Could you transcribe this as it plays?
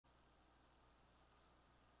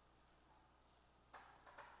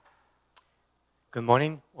Good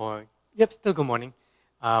morning, or yep, still good morning.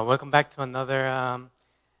 Welcome back to another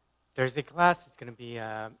Thursday class. It's going to be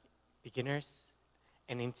beginners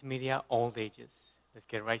and intermediate, all ages. Let's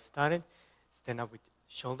get right started. Stand up with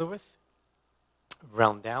shoulder width,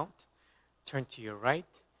 round out, turn to your right,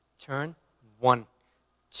 turn, 1,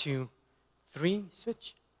 2, 3,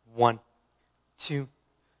 switch, 1, 2,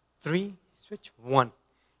 3, switch, 1,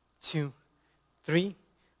 2, 3,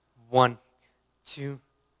 1, 2,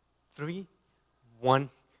 3, 1,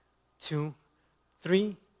 2,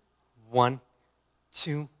 3, 1,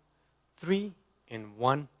 2, 3, and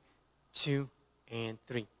 1, 2, and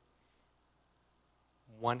 3.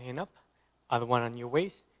 One hand up, other one on your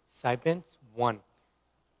waist, side bends, 1,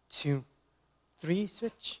 2, 3,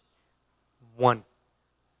 switch, 1,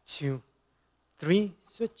 2, 3,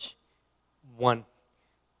 switch, 1,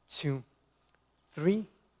 2, 3,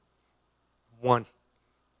 1,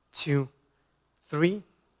 2, 3,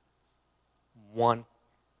 1,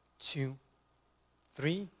 2,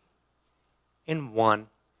 3, and 1,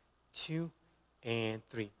 2, and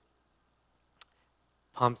 3.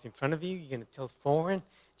 Palms in front of you. You're going to tilt forward.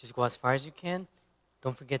 Just go as far as you can.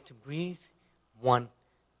 Don't forget to breathe. 1,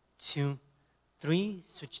 2, 3.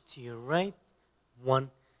 Switch to your right. 1,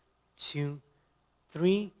 2,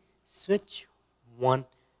 3. Switch. 1,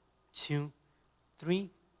 2, 3.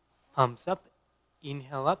 Palms up.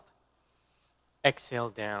 Inhale up. Exhale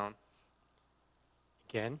down.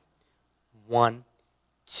 Again, 1,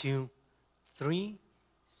 2, 3,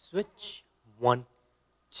 switch, 1,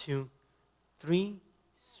 2, 3,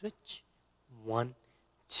 switch, 1,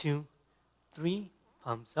 2, 3,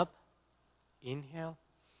 palms up, inhale,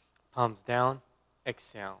 palms down,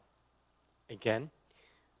 exhale. Again,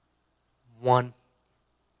 1,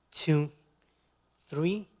 2,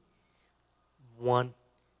 3, 1,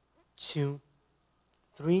 2,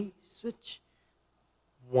 3, switch,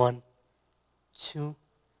 1, 2,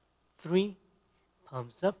 3,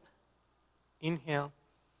 palms up, inhale,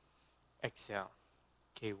 exhale.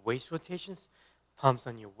 Okay, waist rotations, palms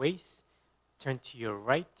on your waist, turn to your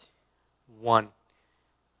right, 1,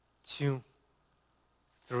 2,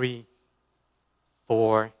 3,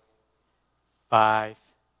 4, 5,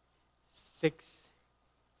 6,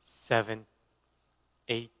 7,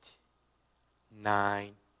 8,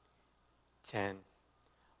 9, 10,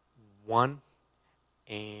 1,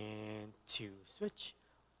 and 2. Switch.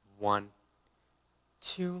 1,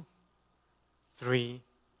 2, 3,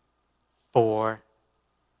 4,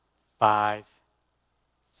 5,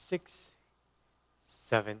 6,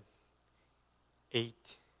 7,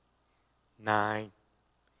 8, 9,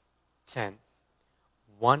 10.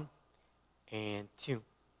 1 and 2.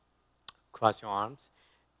 Cross your arms.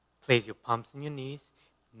 Place your palms on your knees.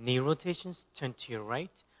 Knee rotations. Turn to your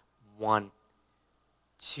right. 1,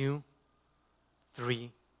 2,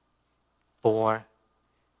 3, 4,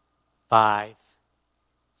 5,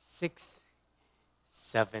 6,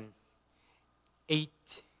 7,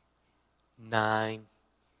 8, 9,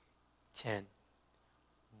 10.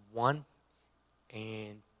 1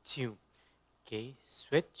 and 2. Okay,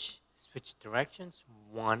 switch directions.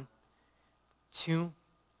 1, 2,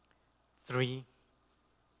 3,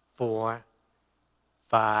 4,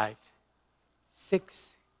 5,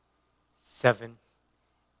 6, 7,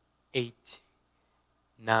 8,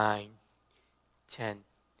 9, 10.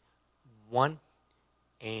 1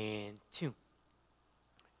 and 2.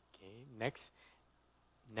 Okay, next,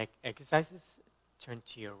 neck exercises. Turn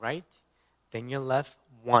to your right, then your left.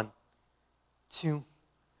 1, 2,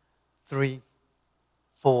 3,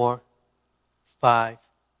 4, 5,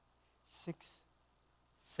 6,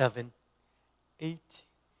 7, 8,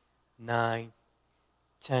 9,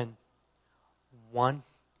 10. 1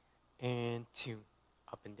 and 2.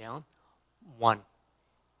 Up and down. 1,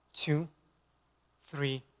 2,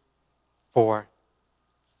 3, 4,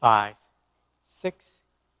 5, 6,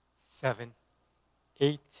 7,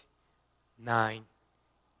 8, 9,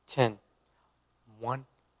 10. 1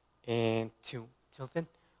 and 2. Tilted.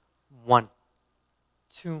 1,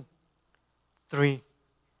 2, 3,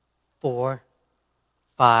 4,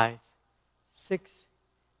 5, 6,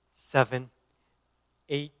 7,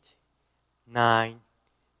 8, 9,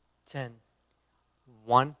 10.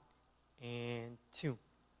 1 and 2.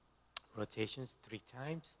 Rotations 3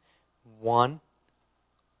 times. 1,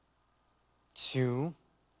 2,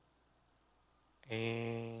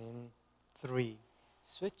 and 3.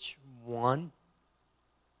 Switch. 1,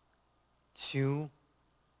 2,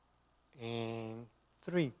 and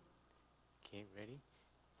 3. Okay, ready?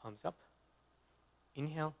 Palms up.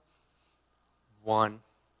 Inhale. 1,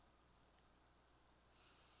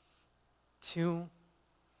 2,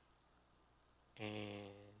 and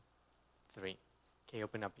 3. Okay,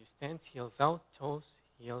 open up your stance, heels out, toes,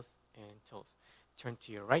 heels, and toes. Turn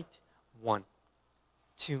to your right. 1,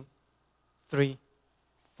 2, 3,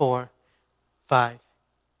 4, 5,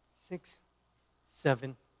 6,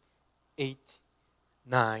 7, 8,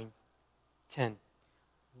 9, 10.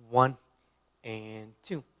 1 and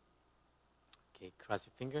 2. Okay, cross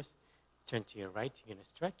your fingers. Turn to your right. You're going to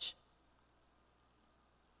stretch.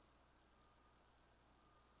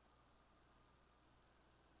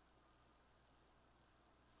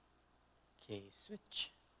 Okay,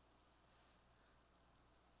 switch.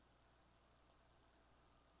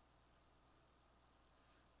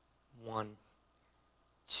 One,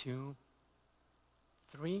 2,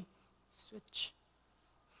 3, switch.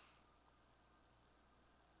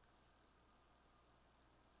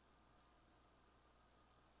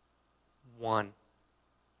 1,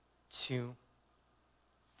 2,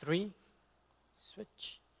 3,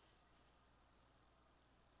 switch.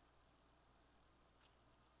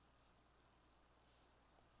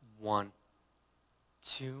 1,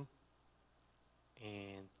 2,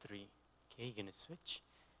 and 3. Okay, you're gonna switch.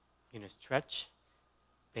 You're gonna stretch.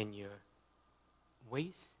 Bend your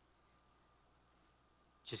waist.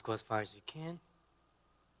 Just go as far as you can.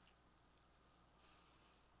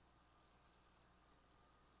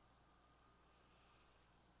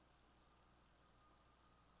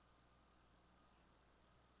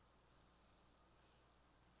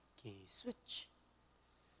 Okay, switch.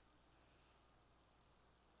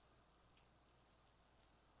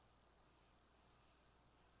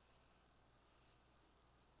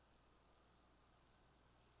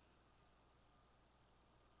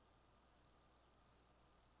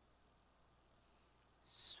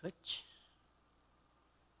 Switch.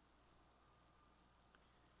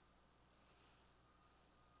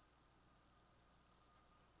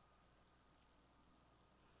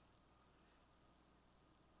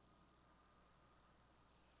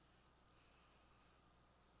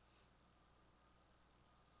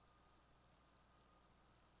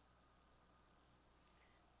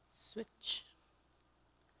 Switch.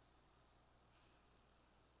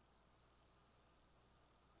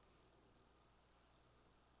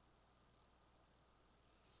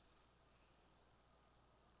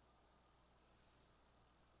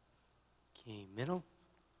 Okay, middle.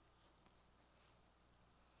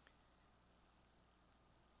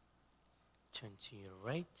 Turn to your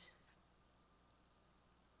right.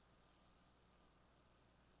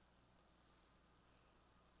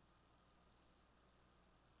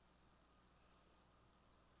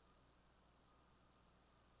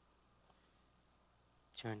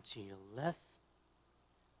 Turn to your left.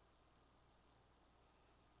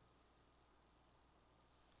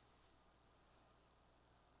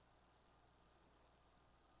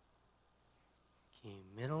 Okay,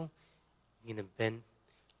 middle. You're gonna bend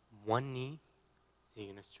one knee. So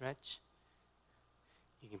you're gonna stretch.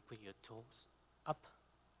 You can put your toes up.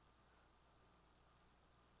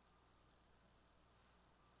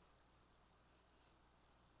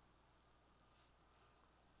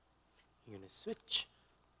 You're gonna switch.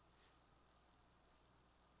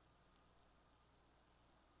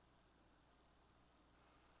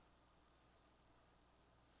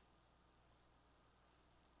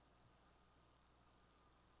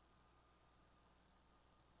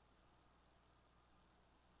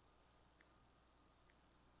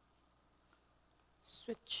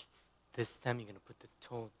 Switch. This time you're gonna put the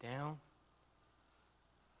toe down.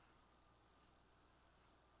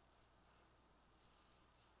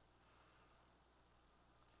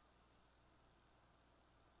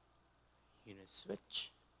 You're gonna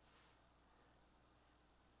switch.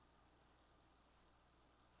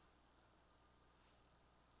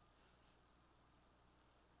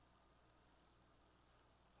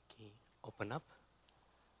 Okay, open up.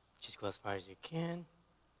 Just go as far as you can.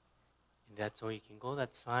 If that's all you can go,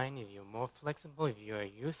 that's fine. If you're more flexible, if you're a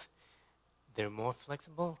youth, they're more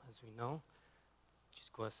flexible, as we know.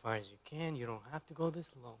 Just go as far as you can. You don't have to go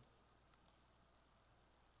this low.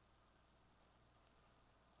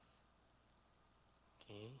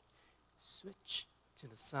 Okay, switch to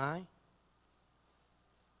the side.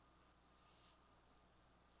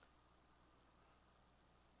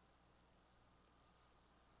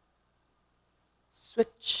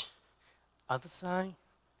 Switch, other side.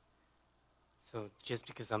 So just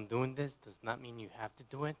because I'm doing this does not mean you have to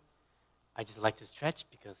do it. I just like to stretch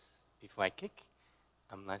because before I kick,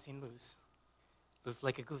 I'm nice and loose. Loose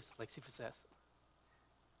like a goose, like Sifu says.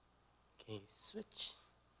 Okay, switch.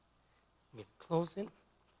 I'm gonna close it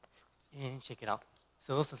and shake it out.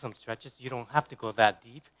 So those are some stretches. You don't have to go that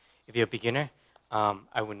deep. If you're a beginner,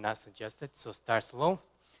 I would not suggest it. So start slow.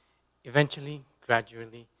 Eventually,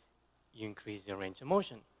 gradually, you increase your range of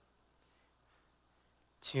motion.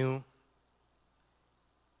 2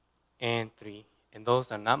 and 3. And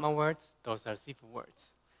those are not my words, those are Sifu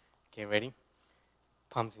words. Okay, ready?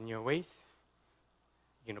 Palms in your waist.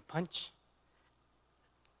 You're gonna punch.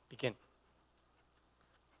 Begin.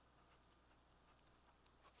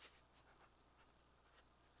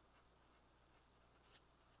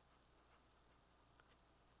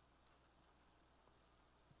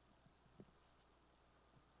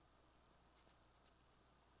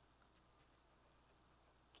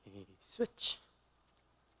 Okay, switch.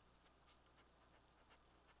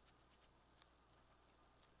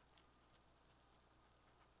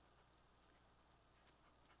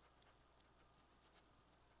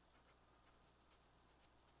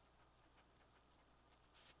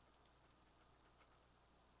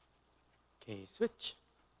 Okay, switch.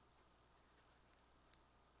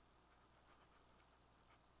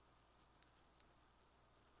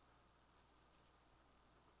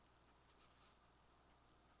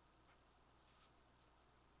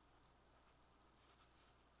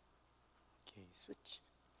 Okay, switch.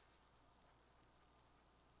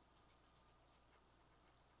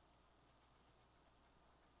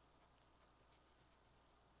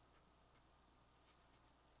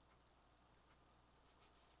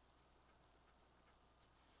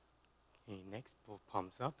 Okay, next, both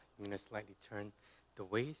palms up. I'm gonna slightly turn the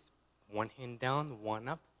waist. One hand down, one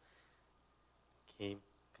up. Okay,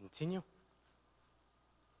 continue.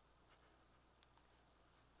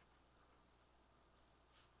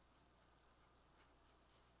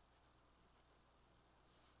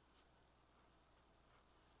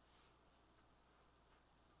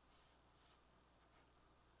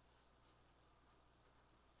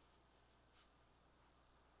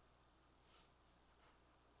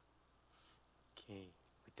 Okay,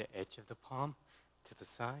 with the edge of the palm to the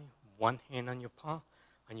side, one hand on your palm,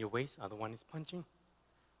 on your waist, other one is punching.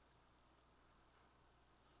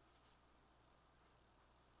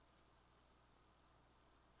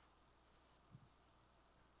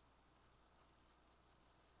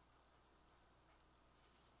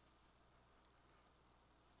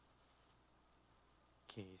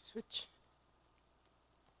 Okay, switch.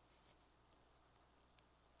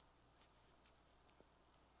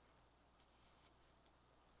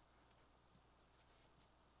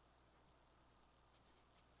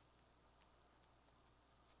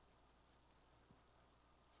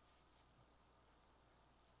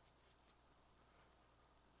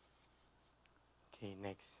 Okay,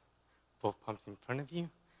 next, both palms in front of you.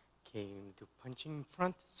 Okay, do punching in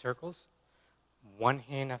front, circles. One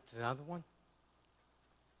hand after the other one.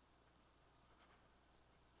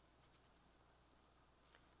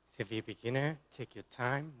 So if you're a beginner, take your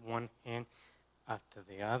time, one hand after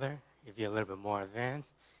the other. If you're a little bit more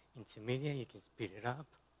advanced, intermediate, you can speed it up.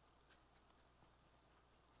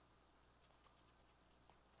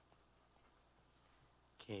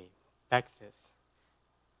 Okay, back fist.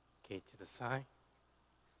 Okay, to the side.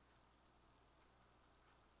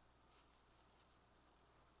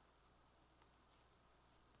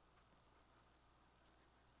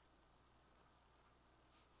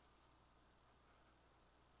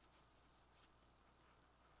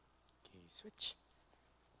 Okay, switch.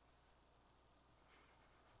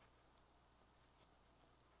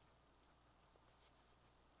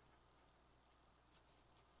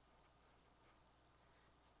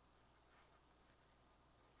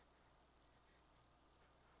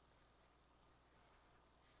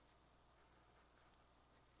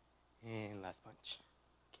 And last punch.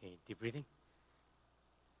 Okay, deep breathing.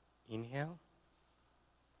 Inhale.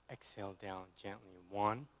 Exhale down gently.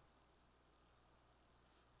 1,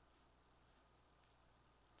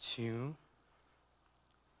 2,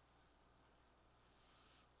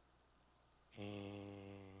 and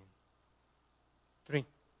 3.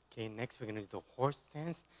 Okay, next we're gonna do the horse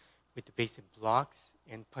stance with the basic blocks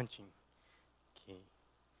and punching. Okay,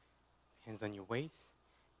 hands on your waist.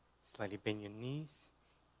 Slightly bend your knees.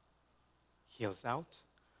 Heels out,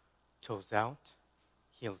 toes out,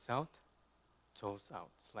 heels out, toes out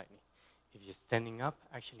slightly. If you're standing up,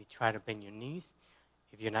 actually try to bend your knees.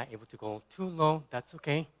 If you're not able to go too low, that's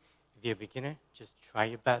okay. If you're a beginner, just try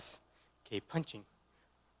your best. Okay, punching.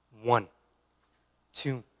 1,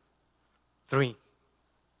 2, 3,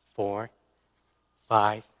 4,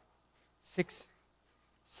 5, 6,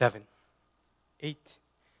 7, 8,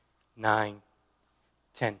 9,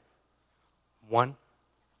 10. 1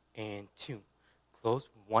 and 2. Close.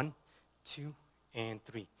 1, 2, and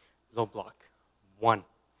 3. Low block. 1,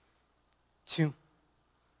 2,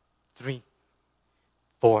 3,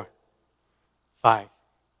 4, 5,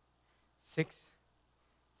 6,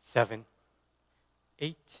 7,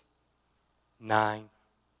 8, 9,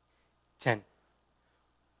 10.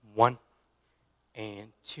 1 and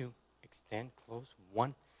 2. Extend, close.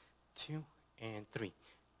 1, 2, and 3.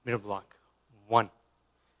 Middle block. 1,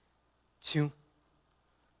 2,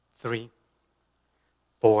 3,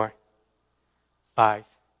 4, 5,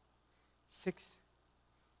 6,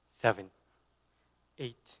 7,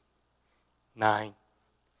 8, 9,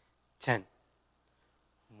 10.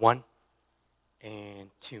 1 and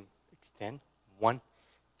 2. Extend. 1,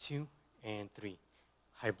 2, and 3.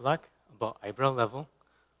 High block about eyebrow level.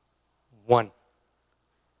 1,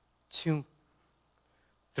 2,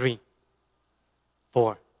 3,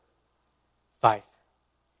 4, 5,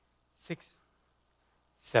 6,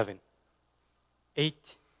 7,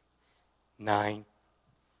 8, 9,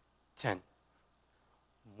 10.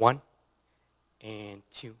 1 and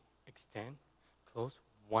 2. Extend. Close.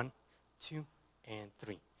 1, 2, and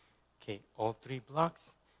 3. Okay, all 3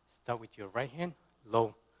 blocks. Start with your right hand.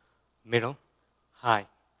 Low, middle, high.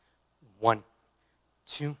 1,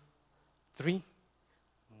 2, 3.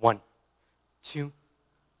 1, 2,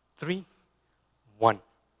 3. 1,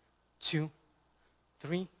 2,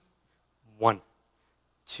 3. 1,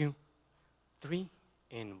 2, 3.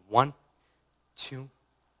 And 1, 2,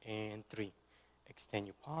 and 3. Extend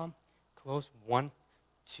your palm. Close. 1,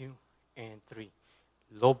 2, and 3.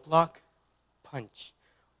 Low block. Punch.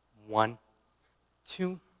 1,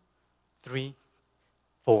 2, 3,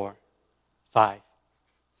 4, 5,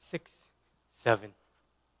 6, 7,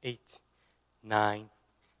 8, 9,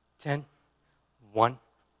 10. 1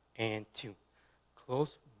 and 2.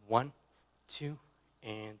 Close. 1, 2,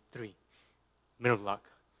 and 3. Middle block.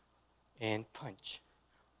 And punch.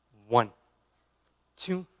 1,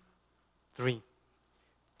 2, 3,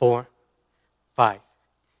 4, 5,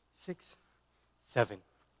 6, 7,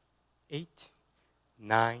 8,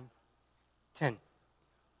 9, 10.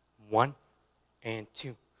 1 and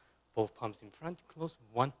 2. Both palms in front. Close.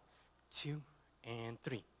 1, 2, and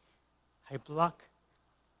 3. High block.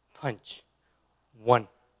 Punch. 1,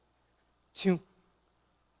 2,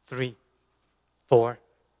 3, 4,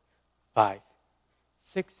 5,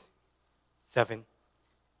 6, 7,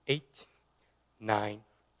 8, 9,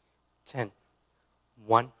 10.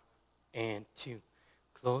 1 and 2.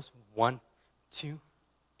 Close. 1, 2,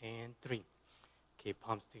 and 3. Okay,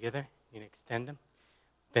 palms together. You're going to extend them.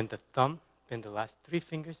 Bend the thumb. Bend the last 3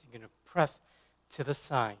 fingers. You're going to press to the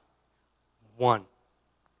side. 1,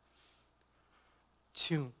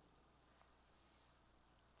 2,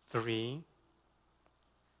 3,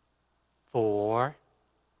 4,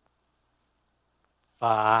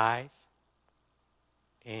 5,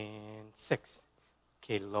 and 6.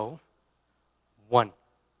 Okay, low. 1,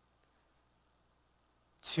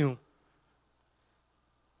 2,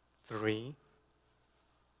 3,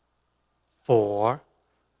 4,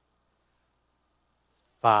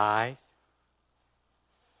 5,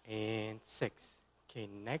 and 6. Okay,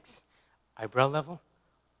 next, eyebrow level.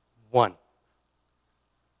 1,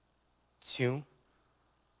 2,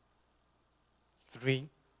 3,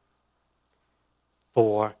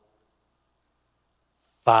 4,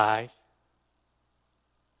 5,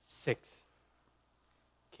 6.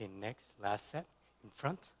 Okay, next, last set in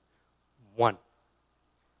front. 1,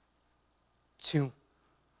 2,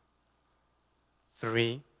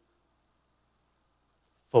 3,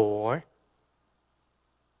 4,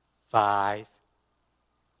 5,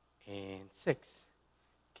 and 6.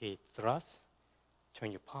 Okay, thrust.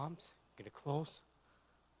 Turn your palms. Get it close.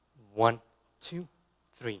 1, 2,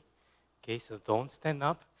 3. Okay, so don't stand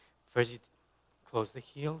up. First, you close the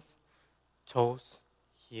heels, toes,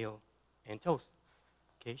 heel, and toes.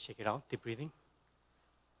 Okay, shake it out. Deep breathing.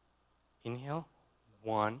 Inhale.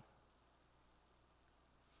 1,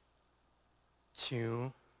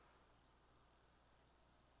 2,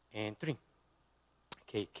 and 3.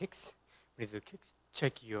 Okay, kicks. Ready to do kicks.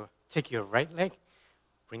 Take your right leg,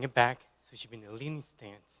 bring it back. So you should be in a leaning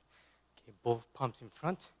stance. Okay, both palms in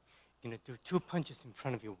front. You're gonna do 2 punches in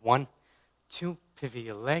front of you. 1, 2. Pivot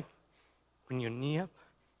your leg. Bring your knee up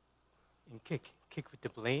and kick. Kick with the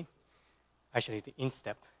blade. Actually, the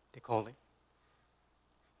instep, they call it.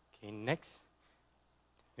 Okay, next,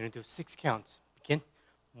 you're gonna do 6 counts. Begin.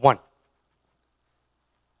 1,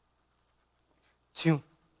 2,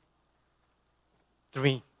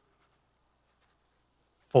 3,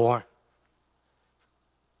 4,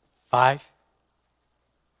 5,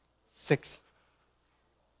 6.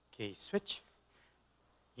 Okay, switch.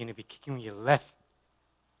 You're gonna be kicking with your left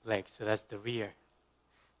leg, so that's the rear.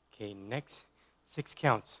 Okay, next, 6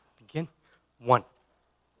 counts. Begin. 1,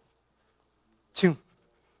 2,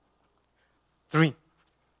 3,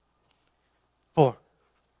 4,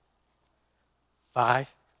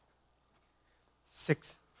 5,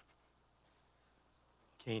 6,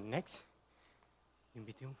 Okay, next, you'll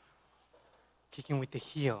be doing kicking with the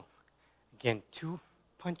heel. Again, 2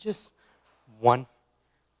 punches. 1,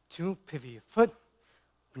 2, pivot your foot,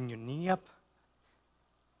 bring your knee up,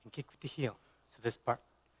 and kick with the heel. So this part.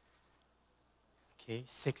 Okay,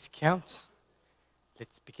 6 counts.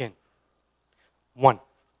 Let's begin. 1,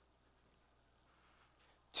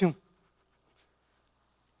 2,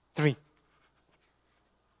 3,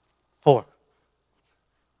 4,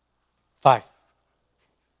 5,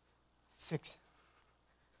 6.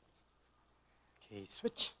 Okay,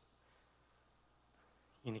 switch.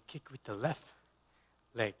 You're going to kick with the left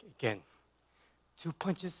leg again. 2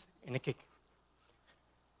 punches and a kick.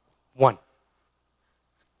 1,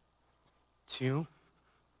 2,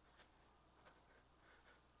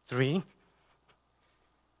 3,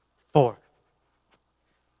 4,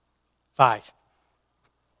 5,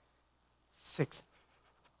 6.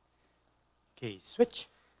 Okay, switch.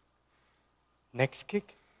 Next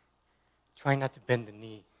kick. Try not to bend the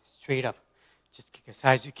knee. Straight up. Just kick as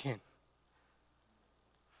high as you can.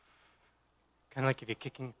 Kind of like if you're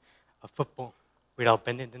kicking a football without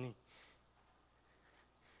bending the knee.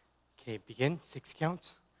 Okay, begin. 6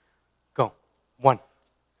 counts. Go. 1,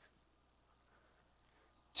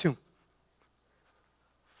 2,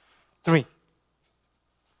 3,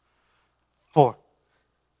 4,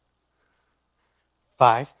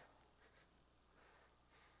 5,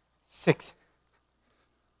 6.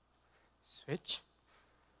 Switch.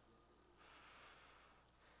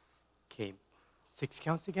 Okay, 6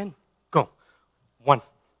 counts again. Go. 1,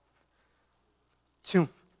 2,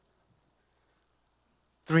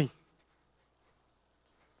 3,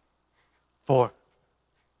 4,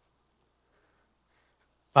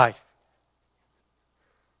 5,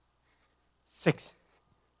 6.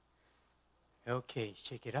 Okay,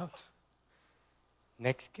 shake it out.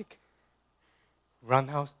 Next kick,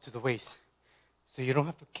 roundhouse to the waist. So you don't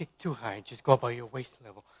have to kick too high, just go about your waist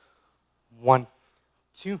level. 1,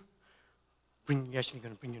 2, you're actually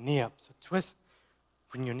going to bring your knee up. So twist,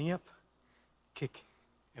 bring your knee up, kick,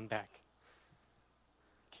 and back.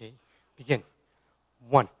 Okay, begin.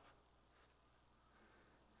 1,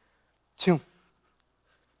 2,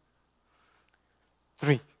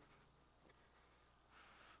 3,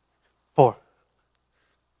 4,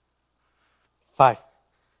 5,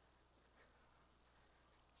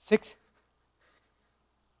 6.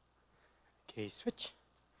 Okay, switch.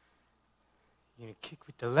 You're going to kick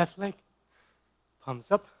with the left leg.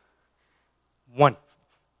 Palms up. 1,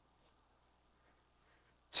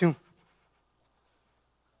 2,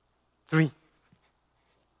 3,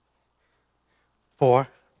 4,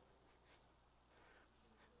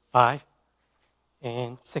 5,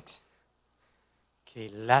 and 6. Okay,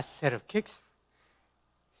 last set of kicks.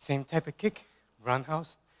 Same type of kick,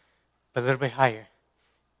 roundhouse, but a little bit higher.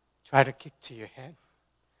 Try to kick to your head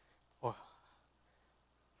or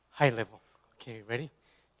high level. Okay, ready?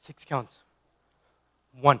 6 counts.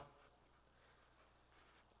 1,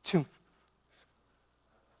 2,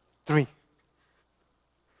 3,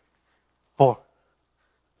 4,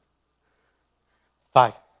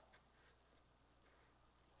 5,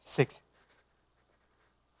 6.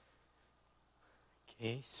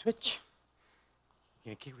 Okay, switch.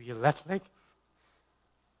 You're going to kick with your left leg.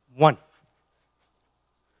 1,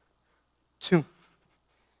 2,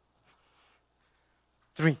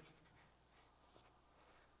 3,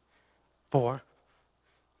 4,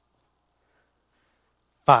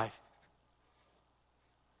 5,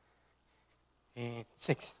 and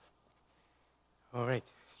 6. All right,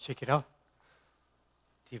 shake it out.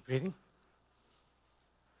 Deep breathing.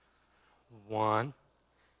 1,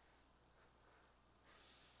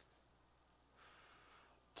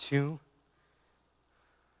 2,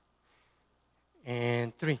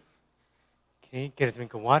 and 3. Okay, get a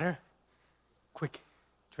drink of water. Quick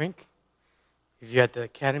drink. If you're at the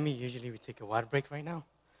academy, usually we take a water break right now.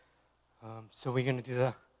 So we're going to do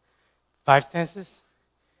the 5 stances.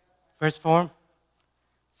 First form,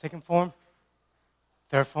 second form,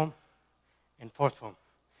 third form, and fourth form.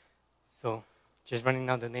 So just running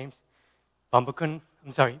down the names. Moy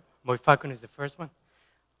Fa Kuen is the first one.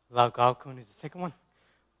 Lau Gar Kuen is the second one.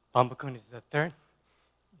 Kuen is the third.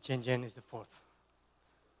 Jen is the fourth.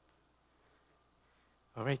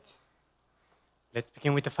 All right. Let's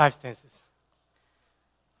begin with the 5 stances.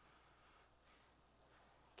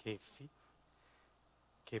 Okay, feet.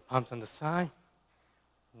 Okay, palms on the side.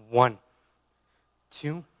 1,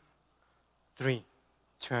 2, 3.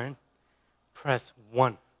 Turn. Press.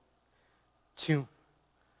 1, 2.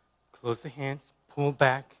 Close the hands. Pull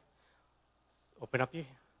back. Open up your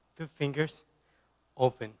 2 fingers.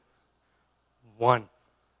 Open. 1,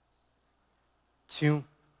 2,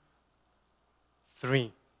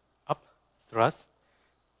 3, up, thrust,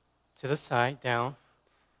 to the side, down,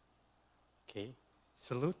 okay,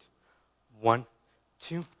 salute, 1,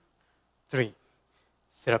 2, 3,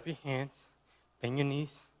 set up your hands, bend your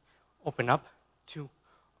knees, open up, 2,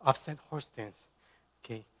 offset horse stance,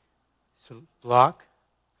 okay, so block,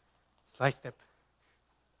 slide step,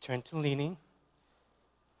 turn to leaning,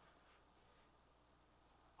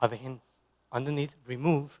 other hand underneath,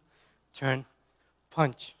 remove, turn,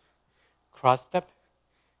 punch, cross step,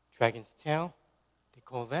 dragon's tail, they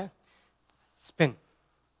call that, spin,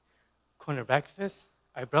 corner back fist,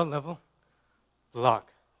 eyebrow level, block,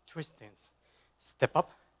 twist stance, step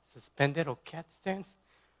up, suspended or cat stance,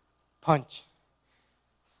 punch,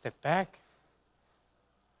 step back,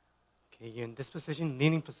 okay, you're in this position,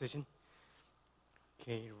 leaning position,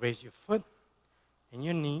 okay, raise your foot and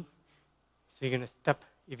your knee, so you're gonna step,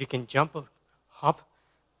 if you can jump or hop,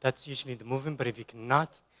 that's usually the movement, but if you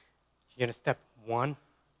cannot, you're gonna step 1,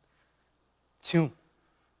 2,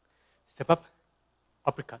 step up,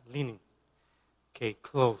 uppercut, leaning, okay,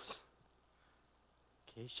 close,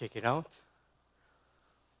 okay, shake it out,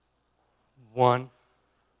 1,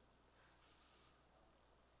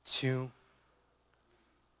 2,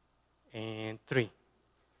 and 3.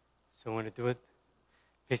 So I'm gonna do it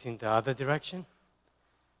facing the other direction.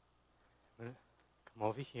 I'm gonna come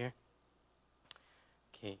over here.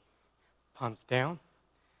 Okay, palms down.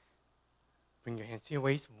 Bring your hands to your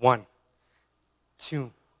waist. 1,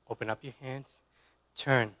 2, open up your hands.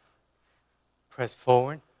 Turn, press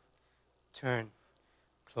forward, turn,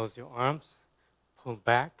 close your arms, pull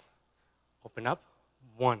back, open up,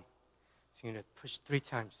 1. So you're gonna push 3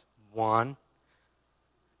 times. 1,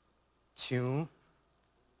 2,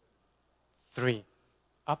 3.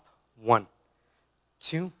 Up, 1,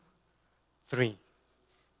 2, 3.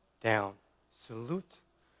 Down, salute,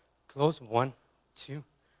 close, 1, 2,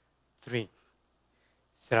 3.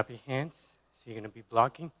 Set up your hands, so you're gonna be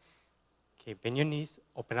blocking. Okay, bend your knees,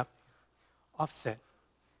 open up, offset.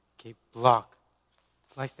 Okay, block,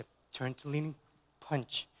 slide step, turn to leaning,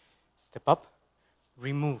 punch. Step up,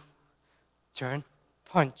 remove, turn,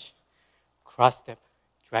 punch, cross step,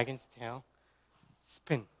 dragon's tail,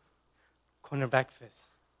 spin, corner back fist.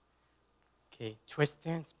 Okay, twist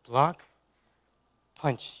stance, block,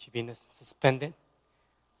 punch. Should be in a suspended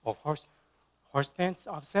or horse stance,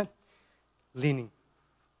 offset, leaning,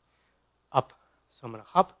 up. So I'm gonna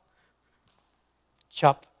hop,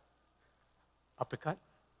 chop, uppercut,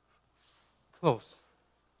 close.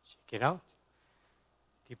 Shake it out.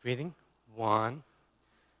 Deep breathing. 1,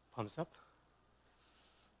 palms up.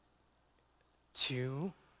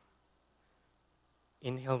 2,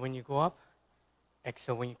 inhale when you go up,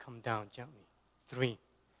 exhale when you come down gently. 3,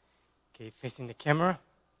 okay, facing the camera.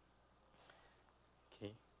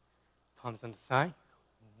 Okay, palms on the side.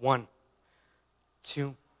 1,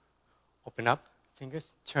 2, open up,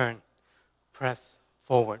 fingers, turn, press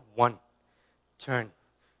forward. 1, turn,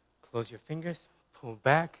 close your fingers, pull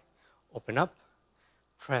back, open up,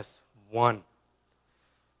 press. 1,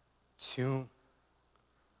 2,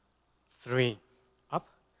 3, up,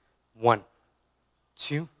 1,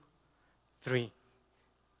 2, 3,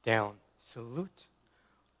 down, salute,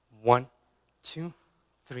 1, 2,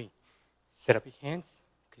 3. Set up your hands,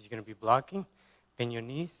 because you're going to be blocking, bend your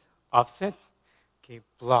knees, offset, okay,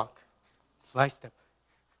 block, slide step,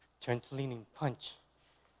 turn to leaning, punch,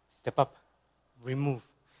 step up, remove,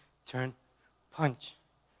 turn, punch,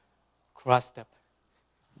 cross step,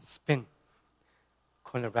 spin,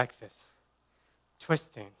 corner back fist,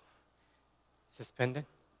 twist stance, suspended,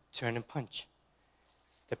 turn and punch,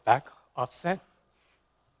 step back, offset,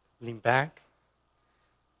 lean back,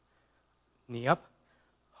 knee up,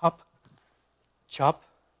 hop, chop,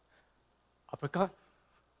 uppercut,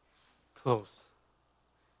 close.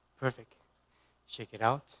 Perfect. Shake it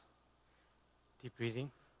out. Deep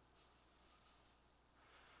breathing.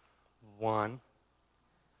 1,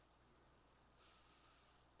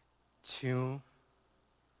 2,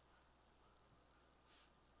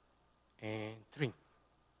 and 3.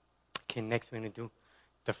 Okay, next we're going to do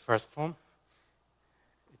the first form.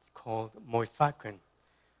 It's called Moy Fa Kuen.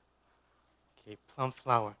 Okay, plum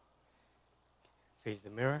flower. Face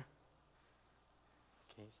the mirror.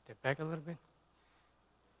 Okay, step back a little bit.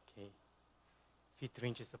 Okay, feet 3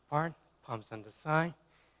 inches apart, palms on the side.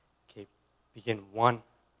 Okay, begin. 1.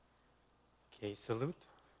 Okay, salute.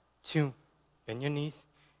 2, bend your knees,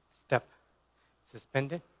 step,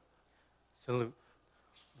 suspended, salute.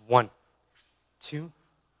 1, 2,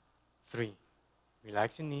 3.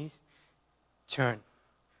 Relax your knees, turn,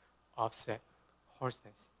 offset, horse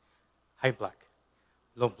stance, high block,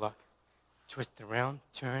 low block, twist around,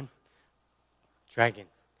 turn, dragon,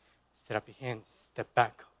 set up your hands, step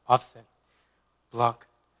back, offset, block,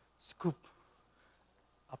 scoop,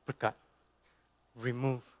 uppercut,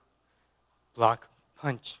 remove, block,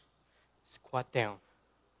 punch, squat down,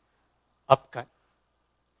 upcut,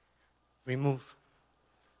 remove,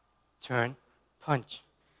 turn, punch,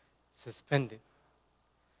 suspended,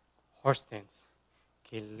 horse stance.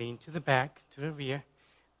 Okay, lean to the back, to the rear,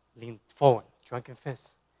 lean forward, drunken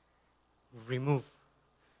fist, remove,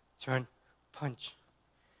 turn, punch,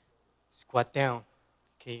 squat down.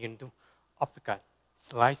 Okay, you're gonna do uppercut,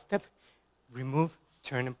 slide step, remove,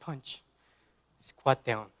 turn and punch, squat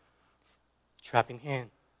down, trapping hand,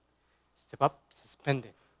 step up,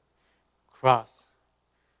 suspended, cross.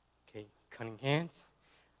 Okay, cutting hands,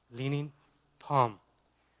 leaning, palm,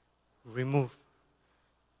 remove,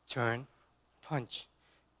 turn, punch.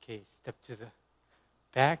 Okay, step to the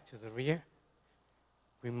back, to the rear,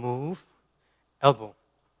 remove, elbow,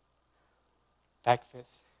 back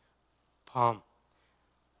fist, palm,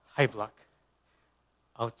 high block,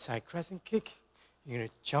 outside crescent kick. You're gonna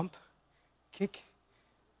jump, kick,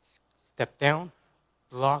 step down,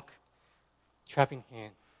 block, trapping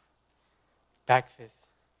hand, back fist,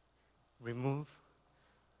 remove,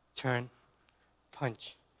 turn,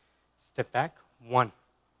 punch, step back, 1,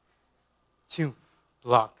 2,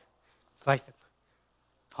 block, slide step,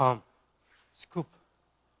 palm, scoop,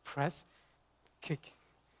 press, kick,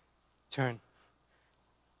 turn,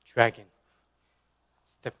 dragon,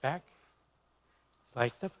 step back, slide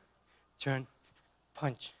step, turn,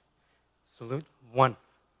 punch, salute, 1,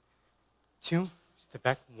 2, step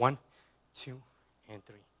back, 1, 2, and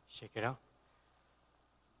 3. Shake it out.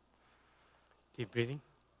 Deep breathing.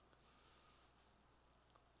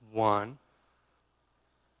 1,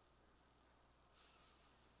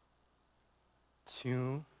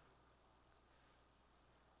 2,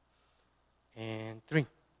 and 3.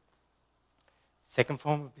 Second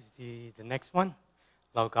form is the next one,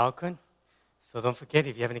 Lau Gar Kuen. So don't forget,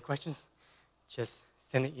 if you have any questions, just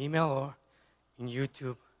send an email or in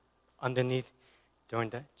YouTube underneath during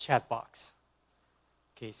the chat box.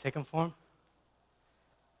 Okay, second form.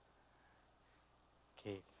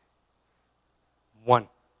 Okay, 1,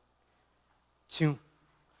 2,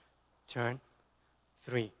 turn,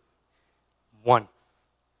 3, 1,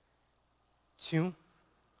 2,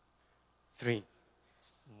 3,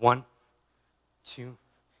 1, 2,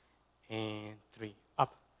 and 3.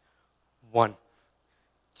 Up, 1,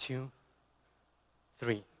 2,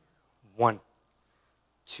 3, 1,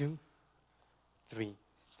 2, 3.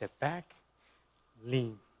 Step back,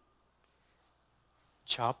 lean,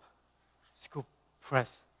 chop, scoop,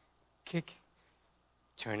 press, kick,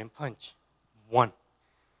 turn and punch. 1,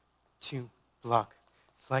 2, block,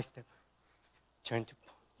 slide step, turn to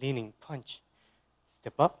leaning punch,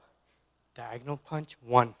 step up, diagonal punch,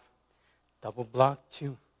 1, double block,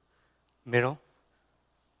 2, middle,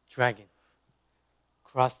 dragon,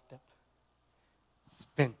 cross step,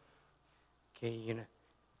 spin. Okay, you're gonna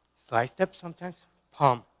slide step sometimes,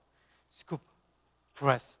 palm, scoop,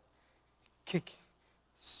 press, kick,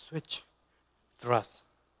 switch, thrust,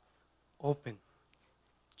 open,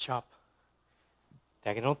 chop,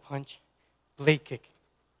 diagonal punch, blade kick,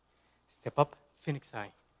 step up, phoenix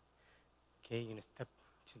eye. Okay, you're gonna step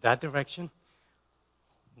to that direction.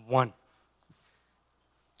 1,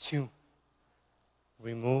 2,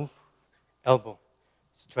 remove, elbow,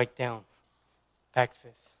 strike down, back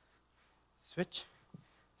fist, switch.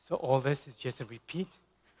 So all this is just a repeat.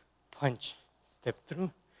 Punch, step through,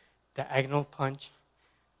 diagonal punch,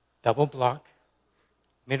 double block,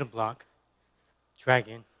 middle block,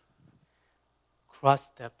 dragon, cross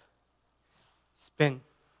step, spin,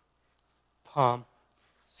 palm,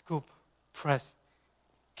 scoop, press,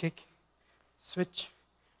 kick, switch,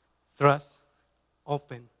 thrust,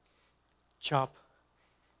 open, chop.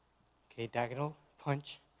 Okay, diagonal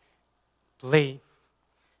punch, blade,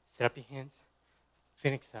 set up your hands,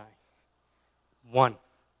 phoenix eye. 1,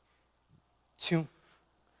 2,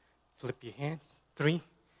 flip your hands, 3,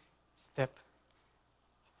 step,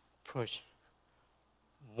 push.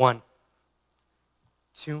 1,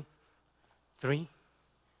 2, 3,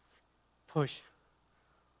 push.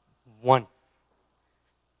 1,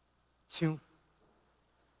 2,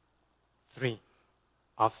 3.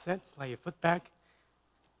 Offset, slide your foot back,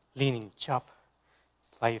 leaning, chop,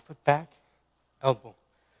 slide your foot back, elbow,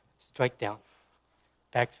 strike down,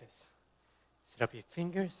 back fist. Set up your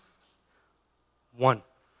fingers. 1,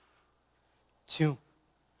 2,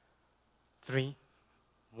 3,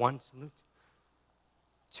 1, salute.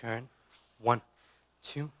 Turn, 1,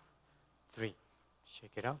 2, 3.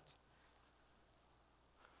 Shake it out.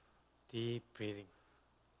 Deep breathing.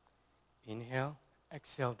 Inhale,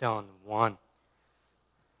 exhale down. 1,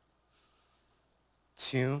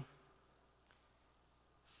 2,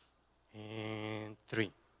 and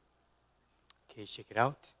 3. Okay, shake it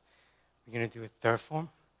out. We're going to do a third form,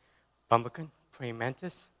 Bumbakan, praying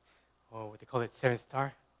mantis, or what they call it,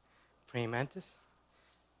 7-star praying mantis.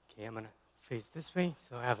 Okay, I'm going to face this way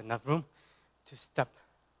so I have enough room to step.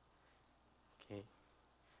 Okay,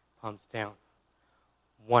 palms down.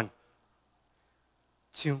 1,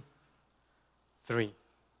 2, 3.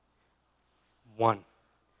 1.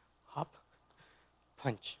 Hop,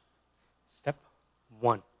 punch, step,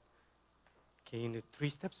 1. Okay, you do 3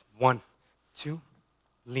 steps. 1, 2,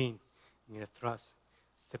 lean. You're going to thrust.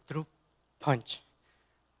 Step through, punch.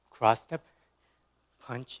 Cross step,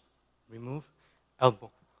 punch, remove,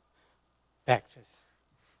 elbow, back fist.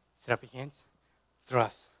 Set up your hands,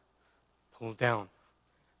 thrust, pull down,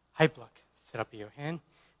 high block. Set up your hand,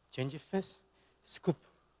 change your fist, scoop.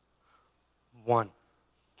 1.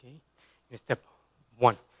 Okay, you step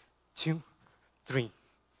 1, 2, 3.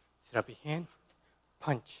 Set up your hand,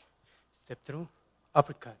 punch. Step through,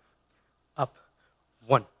 uppercut, up.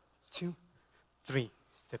 1, 2, 3.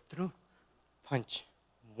 Step through, punch.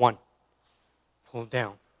 1. Pull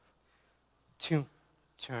down. 2.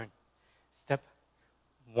 Turn. Step.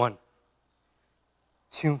 1,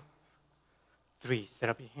 2, 3. Set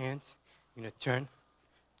up your hands. You're going to turn,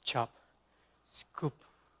 chop, scoop.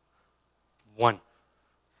 1.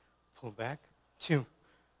 Pull back. 2.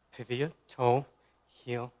 Pivot your toe,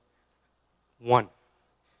 heel. 1.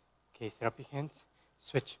 Okay, set up your hands.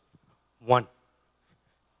 Switch. 1,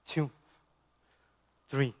 2,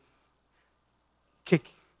 3.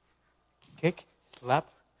 Kick, kick, slap,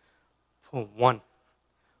 pull. 1.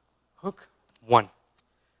 Hook. 1.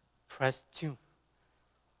 Press. 2.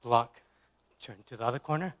 Block. Turn to the other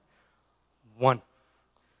corner. 1,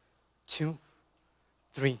 2,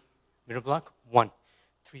 3. Middle block. 1.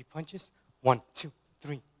 3 punches. 1, 2,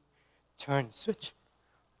 3. Turn. Switch.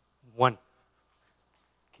 1.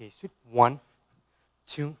 Okay, switch. 1,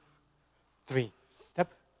 2, 3.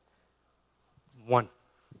 Step. 1,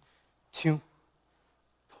 2.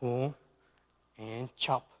 Pull and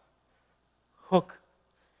chop. Hook.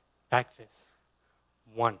 Back fist.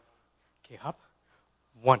 1. Okay, hop.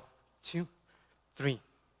 1, 2, 3.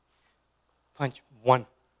 Punch. 1,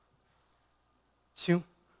 2.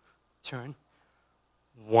 Turn.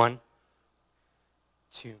 1,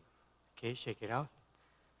 2. Okay, shake it out.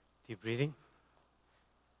 Deep breathing.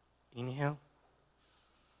 Inhale.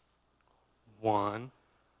 1,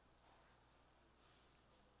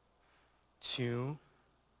 2,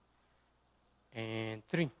 and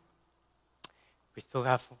 3. We still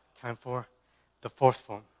have time for the fourth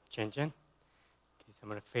form, Chen Chen. Okay, so I'm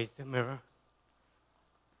going to face the mirror.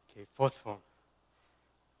 Okay, fourth form.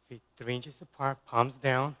 Feet 3 inches apart, palms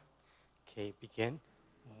down. Okay, begin.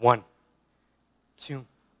 1, 2,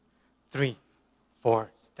 3,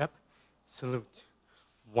 4. Step, salute.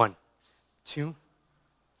 1, 2,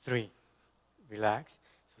 3. Relax.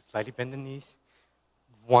 So slightly bend the knees.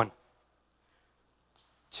 1,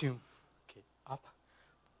 2. Okay, up.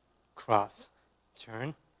 Cross.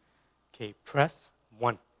 Turn. Okay, press.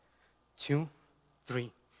 1, 2,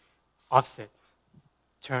 3. Offset.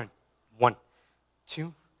 Turn. 1,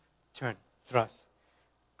 2. Turn. Thrust.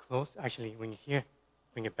 Close. Actually, when you're here,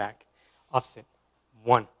 bring it back. Offset.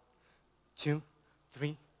 1, 2,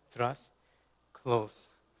 3. Thrust. Close.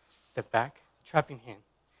 Step back. Trapping hand.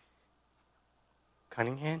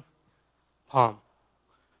 Cutting hand. Palm.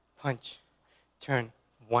 Punch. Turn.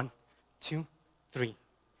 1, 2, 3.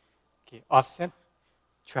 Okay, offset.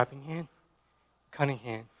 Trapping hand. Cutting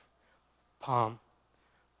hand. Palm.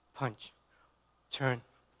 Punch. Turn.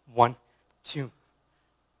 1, 2.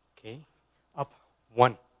 Okay, up.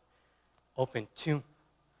 1. Open. 2,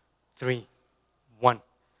 3. 1,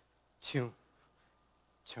 2.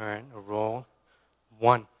 Turn or roll.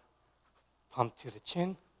 1. Palm to the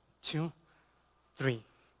chin. 2, 3.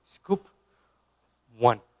 Scoop.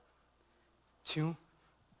 1, 2,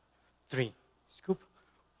 3. Scoop.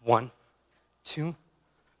 1, 2,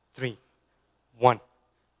 3. 1,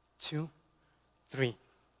 2, 3.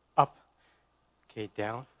 Up. Okay,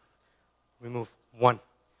 down. Remove. 1,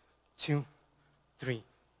 2, 3.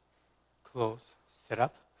 Close. Set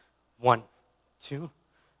up. 1, 2,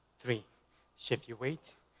 3. Shift your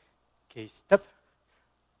weight. Okay, step.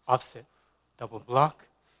 Offset. Double block.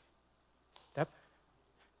 Step.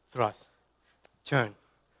 Thrust. Turn.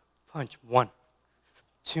 Punch. 1,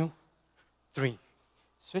 2, 3.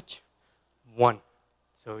 Switch. 1.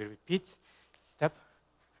 So it repeats. Step.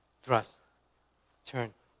 Thrust.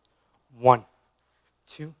 Turn. 1,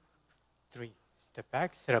 2, 3. Step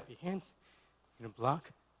back. Set up your hands. In a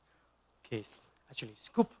block. Okay, actually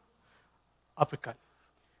scoop. Uppercut.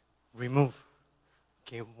 Remove.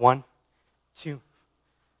 Okay, 1, 2,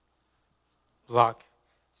 block,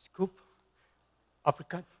 scoop,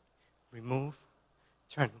 uppercut, remove,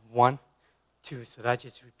 turn, 1, 2. So that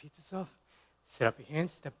just repeats itself. Set up your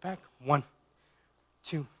hands, step back, 1,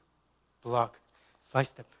 2, block, side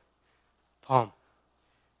step, palm.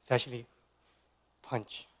 It's actually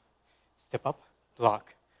punch. Step up,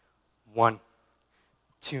 block, 1,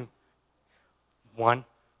 2, 1,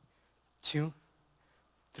 2,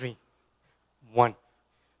 3, 1,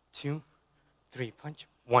 2, 3, punch,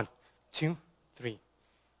 1, 2, 3.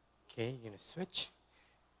 Okay, you're gonna switch,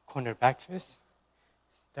 corner back fist,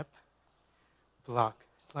 step, block,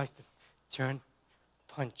 slice step, turn,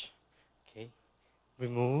 punch. Okay,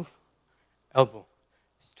 remove, elbow,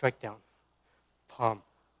 strike down, palm,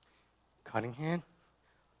 cutting hand,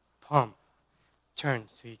 palm, turn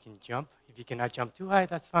so you can jump. If you cannot jump too high,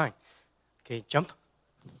 that's fine. Okay, jump,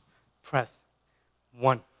 press,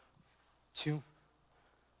 1, 2,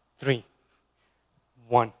 3,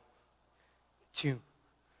 1, 2,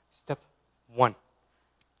 step, 1,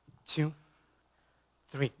 2,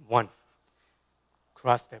 3, 1,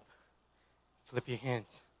 cross step, flip your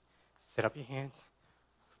hands, set up your hands,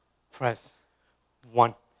 press,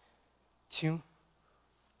 1, 2,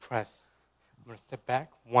 press. I'm going to step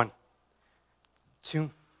back, 1,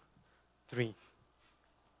 2, 3,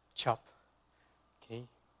 chop. Okay,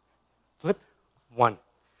 flip, 1,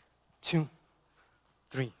 2,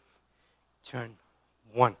 3, turn,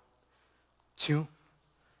 1, 2,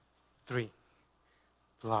 3,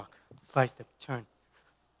 block, slice step, turn,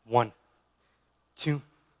 1, 2,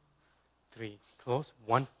 3, close,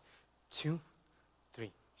 1, 2,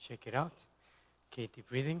 3, shake it out. Okay, deep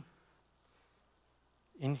breathing.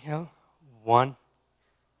 Inhale, 1,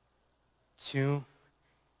 2,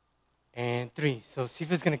 and 3. So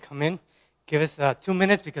Sifu is going to come in. Give us 2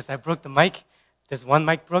 minutes because I broke the mic. There's one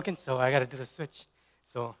mic broken, so I got to do the switch.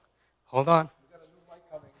 So hold on. We got a new mic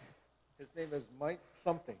coming. His name is Mike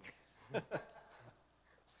something.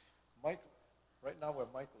 Mike, right now we're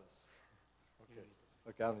Mikeless.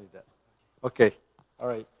 Okay, I don't need that. Okay, all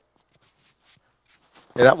right.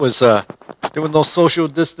 Yeah, that was, there was no social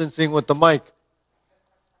distancing with the mic.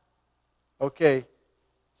 Okay,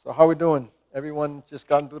 so how we doing? Everyone just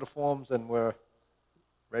gotten through the forms and we're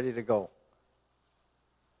ready to go.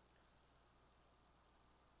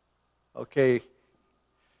 Okay,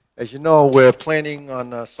 as you know, we're planning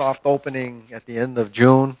on a soft opening at the end of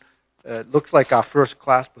June. It looks like our first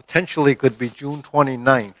class potentially could be June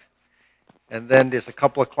 29th. And then there's a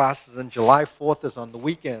couple of classes, and July 4th is on the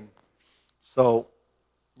weekend. So,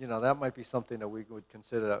 you know, that might be something that we would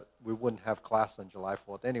consider that we wouldn't have class on July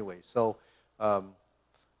 4th anyway. So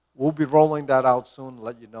we'll be rolling that out soon,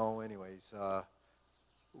 let you know anyways.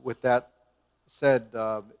 With that said,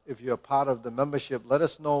 if you're a part of the membership, let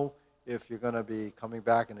us know if you're going to be coming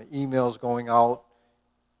back, and the email's going out.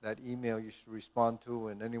 That email you should respond to,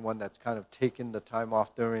 and anyone that's kind of taken the time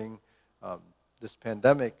off during this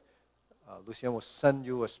pandemic, Lucien will send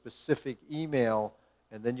you a specific email,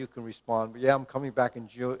 and then you can respond, yeah, I'm coming back in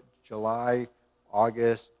July,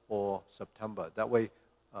 August, or September. That way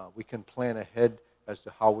we can plan ahead as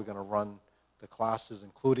to how we're going to run the classes,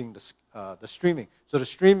 including the streaming. So the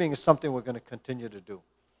streaming is something we're going to continue to do.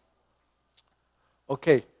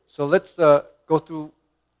 Okay, so let's go through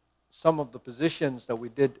some of the positions that we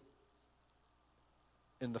did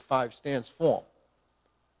in the 5 stance form.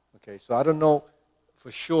 Okay, so I don't know for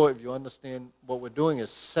sure if you understand what we're doing is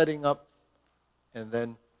setting up and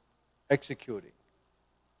then executing.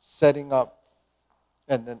 Setting up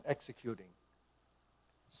and then executing.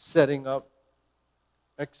 Setting up,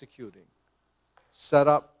 executing. Set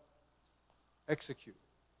up, execute.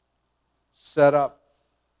 Set up,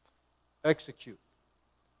 execute.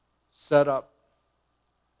 Set up,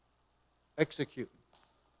 execute.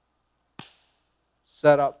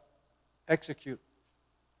 Set up, execute.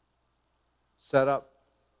 Set up,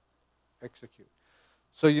 execute.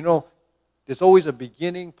 So you know, there's always a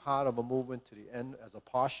beginning part of a movement to the end as a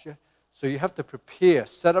posture. So you have to prepare,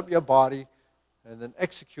 set up your body, and then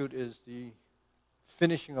execute is the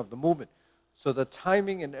finishing of the movement. So the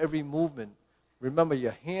timing in every movement, remember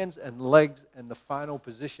your hands and legs and the final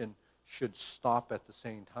position should stop at the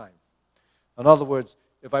same time. In other words,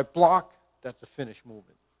 if I block, that's a finished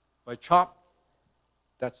movement. If I chop,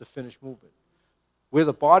 that's a finished movement. Where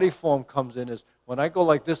the body form comes in is when I go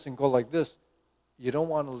like this and go like this, you don't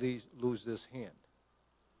want to lose this hand.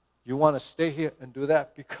 You want to stay here and do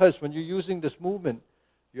that because when you're using this movement,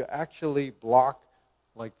 you actually block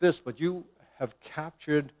like this, but you have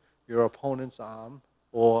captured your opponent's arm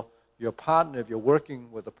or your partner if you're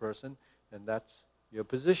working with a person, and that's your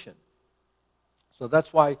position. So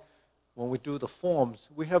that's why when we do the forms,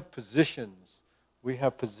 we have positions, we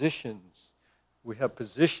have positions, we have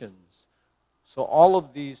positions. So all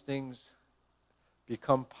of these things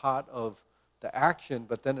become part of the action,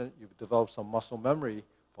 but then you develop some muscle memory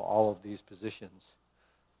for all of these positions.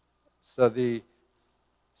 So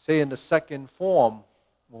say in the second form,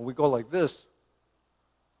 when we go like this,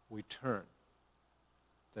 we turn,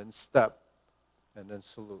 then step, and then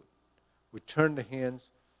salute. We turn the hands,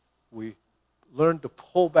 we learn to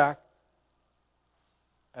pull back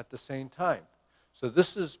at the same time. So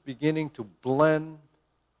this is beginning to blend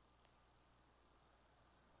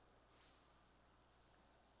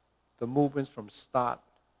the movements from start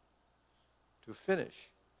to finish.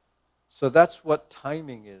 So that's what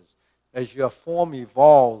timing is. As your form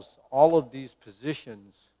evolves, all of these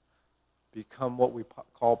positions become what we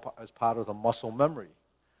call as part of the muscle memory.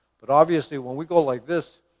 But obviously, when we go like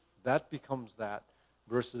this, that becomes that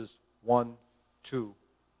versus 1, 2,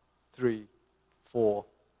 3, 4,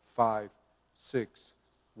 5, 6.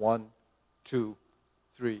 1, 2,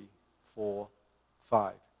 3, 4,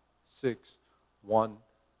 5, 6. 1,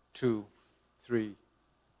 2, 3,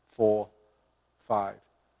 4, 5.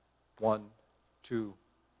 1, 2,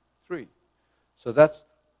 3. So that's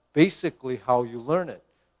basically how you learn it.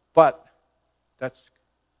 But that's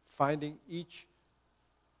finding each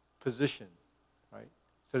position, right?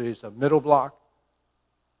 So there's a middle block,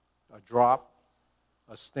 a drop,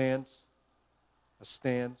 a stance,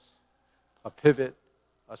 a pivot,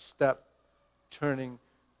 a step, turning,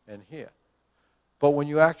 and here. But when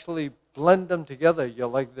you actually blend them together, you're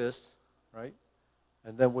like this, right?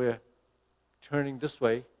 And then we're turning this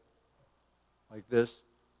way, like this.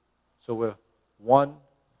 So we're 1,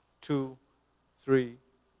 2, 3,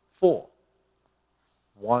 4.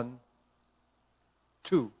 1,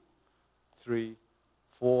 2, 3,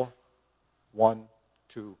 4. 1,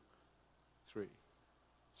 2, 3.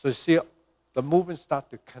 So you see, the movements start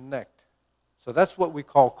to connect. So that's what we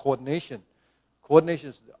call coordination. Coordination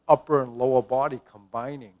is the upper and lower body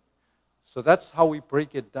combining. So that's how we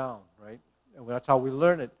break it down, right? And that's how we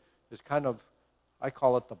learn it. It's kind of, I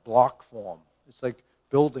call it the block form. It's like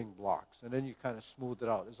building blocks, and then you kind of smooth it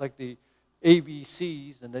out. It's like the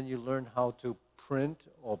ABCs, and then you learn how to print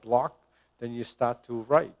or block, then you start to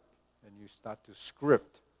write, and you start to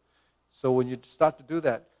script. So when you start to do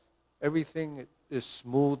that, everything is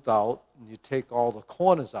smoothed out, and you take all the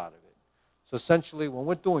corners out of it. So essentially, when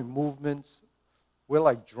we're doing movements, we're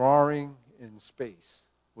like drawing in space.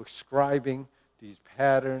 We're scribing these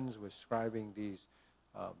patterns, we're scribing these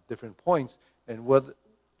different points, and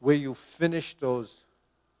where you finish those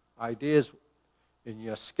ideas in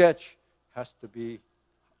your sketch has to be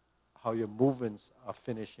how your movements are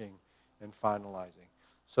finishing and finalizing.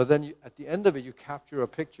 So then at the end of it, you capture a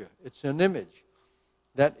picture. It's an image.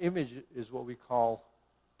 That image is what we call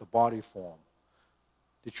the body form.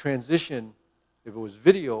 The transition, if it was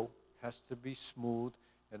video, has to be smooth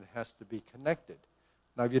and it has to be connected.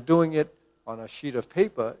 Now, if you're doing it on a sheet of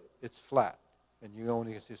paper, it's flat, and you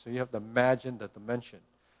only see, so you have to imagine the dimension.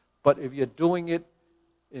 But if you're doing it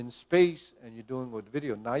in space and you're doing it with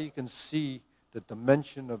video, now you can see the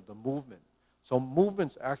dimension of the movement. So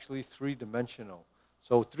movement's actually three-dimensional.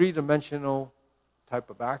 So three-dimensional type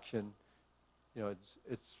of action,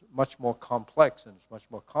 it's much more complex and it's much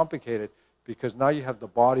more complicated because now you have the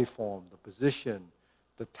body form, the position,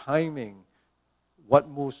 the timing, what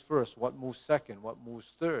moves first, what moves second, what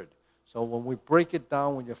moves third. So when we break it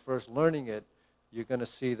down when you're first learning it, you're going to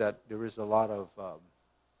see that there is a lot of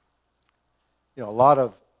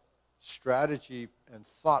strategy and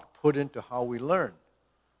thought put into how we learn.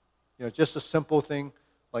 Just a simple thing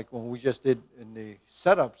like when we just did in the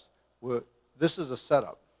setups, this is a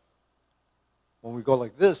setup. When we go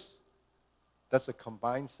like this, that's a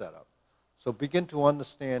combined setup. So begin to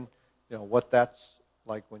understand, what that's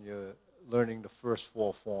like when you're learning the first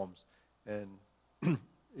four forms and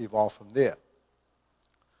evolve from there.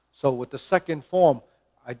 So with the second form,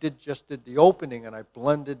 I just did the opening and I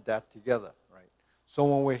blended that together, right? So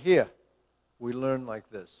when we're here, we learn like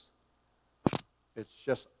this. It's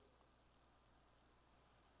just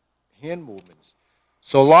hand movements.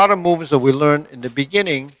 So a lot of movements that we learn in the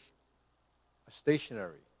beginning are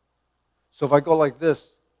stationary. So if I go like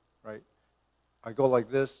this, right? I go like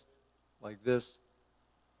this,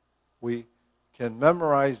 we can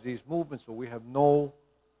memorize these movements, but we have no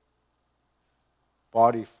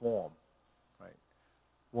body form, right?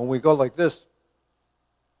 When we go like this,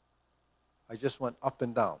 I just went up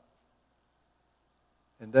and down.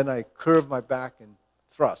 And then I curve my back and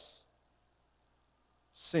thrust,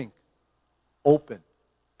 sink, open,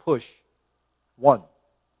 push, 1,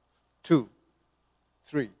 2,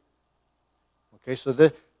 3. Okay, so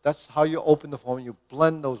that's how you open the form. You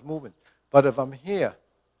blend those movements. But if I'm here,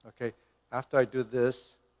 okay, after I do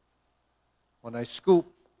this, when I scoop,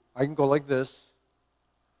 I can go like this,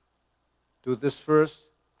 do this first,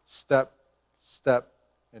 step, step,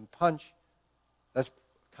 and punch. That's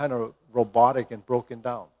kind of robotic and broken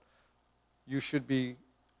down. You should be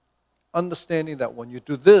understanding that when you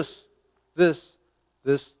do this, this,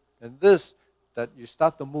 this, and this, that you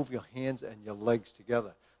start to move your hands and your legs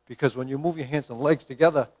together. Because when you move your hands and legs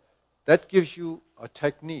together, that gives you a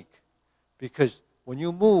technique. Because when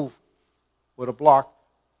you move with a block,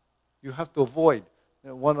 you have to avoid.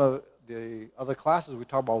 In one of the other classes, we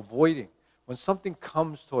talk about avoiding. When something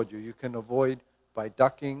comes toward you, you can avoid by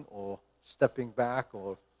ducking or stepping back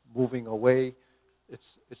or moving away.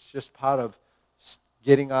 It's just part of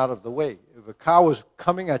getting out of the way. If a car was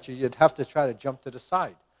coming at you, you'd have to try to jump to the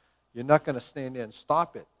side. You're not going to stand there and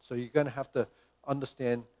stop it. So you're going to have to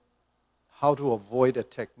understand how to avoid a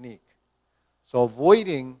technique. So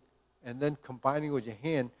avoiding and then combining with your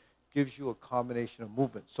hand gives you a combination of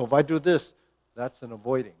movement. So if I do this, that's an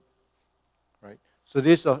avoiding, right? So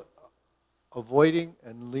there's a avoiding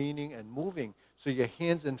and leaning and moving. So your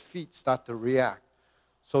hands and feet start to react.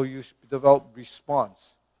 So you develop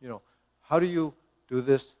response. You know, how do you do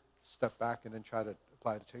this, step back, and then try to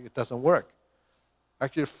apply the technique? It doesn't work.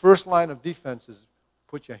 Actually, the first line of defense is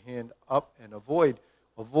put your hand up and avoid.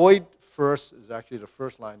 Avoid first is actually the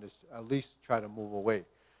first line, is at least try to move away.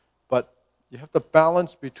 But you have to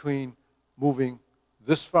balance between moving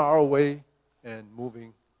this far away and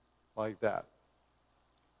moving like that.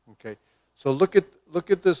 Okay, so look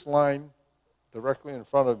at this line directly in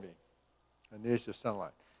front of me, and there's your center line.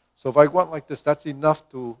 So if I went like this, that's enough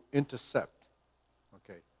to intercept.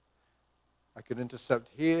 Okay, I can intercept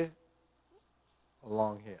here,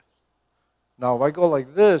 along here. Now if I go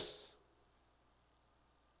like this,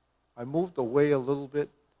 I moved away a little bit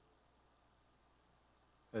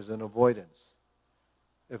as an avoidance.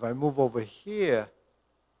 If I move over here,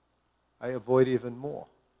 I avoid even more,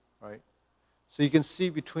 right? So you can see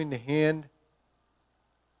between the hand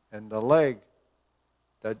and the leg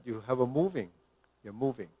that you have a moving. You're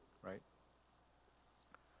moving, right?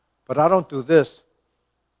 But I don't do this.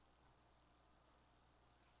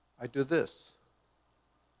 I do this.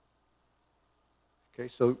 Okay,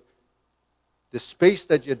 so the space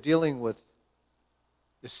that you're dealing with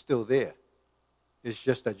is still there. It's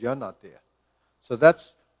just that you're not there. So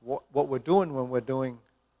that's what we're doing when we're doing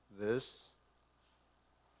this,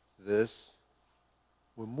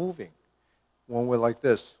 we're moving. When we're like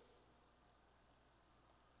this,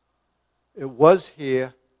 it was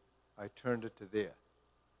here, I turned it to there.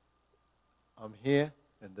 I'm here,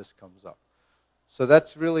 and this comes up. So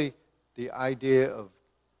that's really the idea of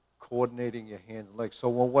coordinating your hands and legs. So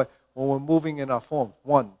when we're moving in our form,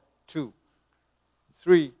 1, 2,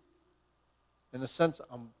 3, in a sense,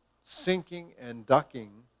 I'm sinking and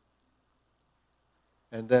ducking,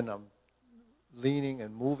 and then I'm leaning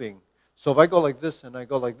and moving. So if I go like this and I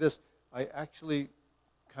go like this, I actually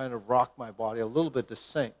kind of rock my body a little bit to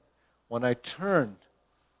sink. When I turn,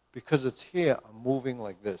 because it's here, I'm moving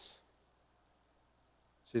like this.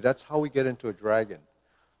 See, that's how we get into a dragon.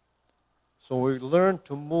 So when we learn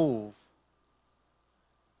to move,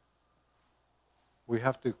 we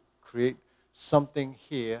have to create something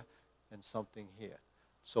here and something here.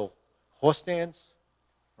 So horse stance,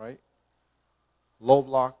 right? Low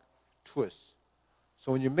block, twist.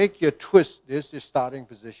 So when you make your twist, there's your starting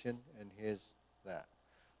position, and here's that.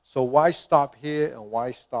 So why stop here and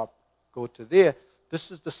why go to there?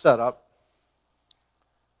 This is the setup.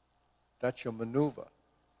 That's your maneuver.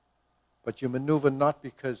 But you maneuver not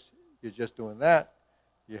because you're just doing that.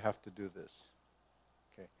 You have to do this.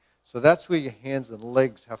 Okay. So that's where your hands and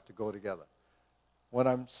legs have to go together. When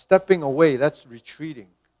I'm stepping away, that's retreating.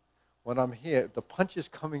 When I'm here, if the punch is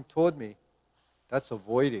coming toward me, that's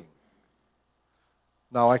avoiding.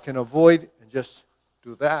 Now I can avoid and just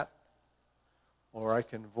do that, or I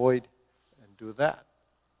can avoid and do that.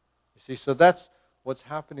 You see, so that's what's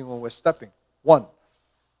happening when we're stepping. 1,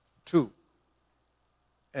 2,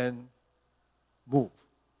 and move.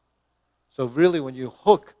 So really when you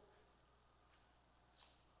hook,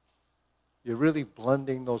 you're really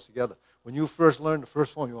blending those together. When you first learn the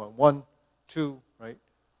first form, you want 1, 2, right?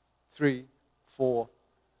 3, 4,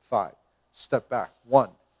 5. Step back. 1,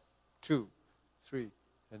 2, 3.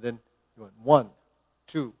 And then you went 1,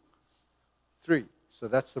 2, 3. So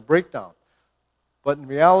that's the breakdown. But in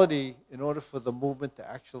reality, in order for the movement to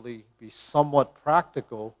actually be somewhat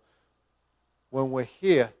practical, when we're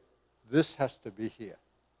here, this has to be here,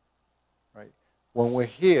 right? When we're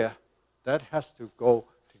here, that has to go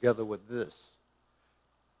together with this.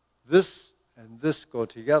 This and this go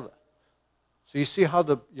together. So you see how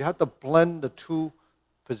you have to blend the two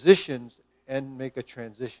positions and make a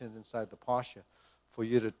transition inside the posture for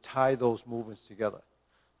you to tie those movements together.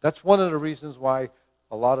 That's one of the reasons why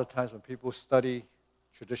a lot of times when people study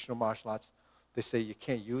traditional martial arts, they say you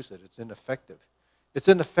can't use it, it's ineffective. It's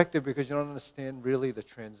ineffective because you don't understand really the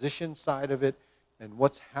transition side of it and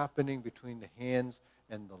what's happening between the hands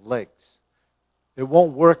and the legs. It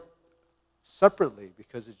won't work separately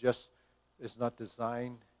because it just is not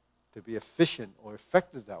designed to be efficient or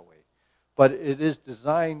effective that way. But it is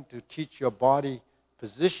designed to teach your body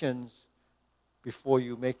positions before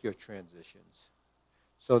you make your transitions.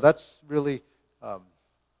 So that's really, when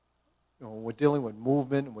we're dealing with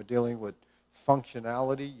movement and we're dealing with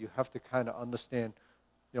functionality, you have to kind of understand,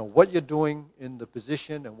 what you're doing in the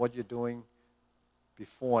position and what you're doing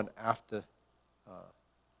before and after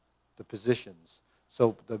the positions.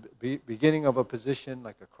 So the beginning of a position,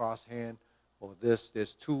 like a cross hand or this,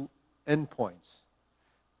 there's two endpoints.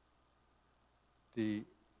 The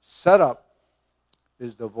setup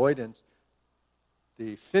is the avoidance.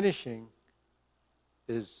 The finishing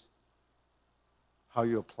is how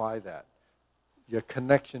you apply that. Your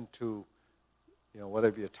connection to,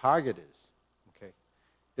 whatever your target is. Okay,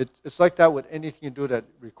 it's like that with anything you do that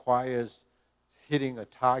requires hitting a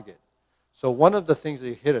target. So one of the things that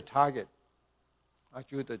you hit a target,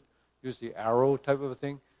 actually use the arrow type of a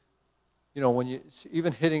thing. When you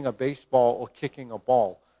even hitting a baseball or kicking a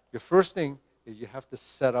ball, your first thing is you have to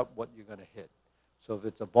set up what you're going to hit. So if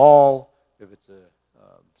it's a ball, if it's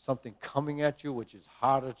something coming at you, which is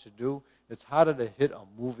harder to do, it's harder to hit a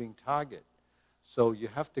moving target. So you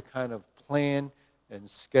have to kind of plan and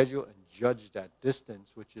schedule and judge that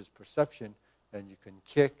distance, which is perception, and you can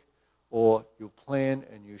kick, or you plan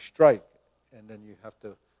and you strike, and then you have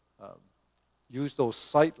to use those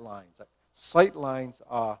sight lines. Sight lines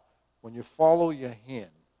are when you follow your hand,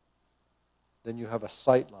 then you have a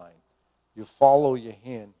sight line. You follow your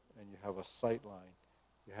hand and you have a sight line.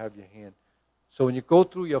 You have your hand. So when you go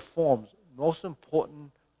through your forms, most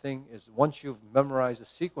important thing is once you've memorized a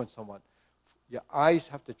sequence somewhat, your eyes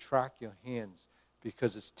have to track your hands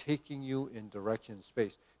because it's taking you in direction and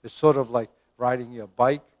space. It's sort of like riding your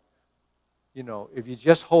bike. If you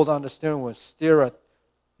just hold on the steering wheel and steer at,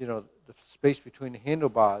 the space between the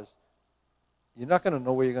handlebars, you're not going to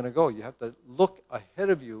know where you're going to go. You have to look ahead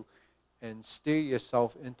of you and steer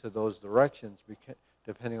yourself into those directions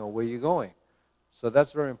depending on where you're going. So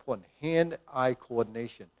that's very important. Hand-eye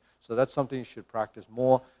coordination. So that's something you should practice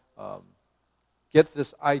more. Get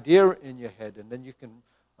this idea in your head, and then you can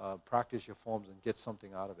practice your forms and get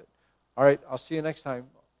something out of it. All right, I'll see you next time.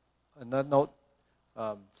 On that note,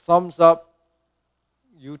 thumbs up,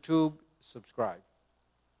 YouTube, subscribe.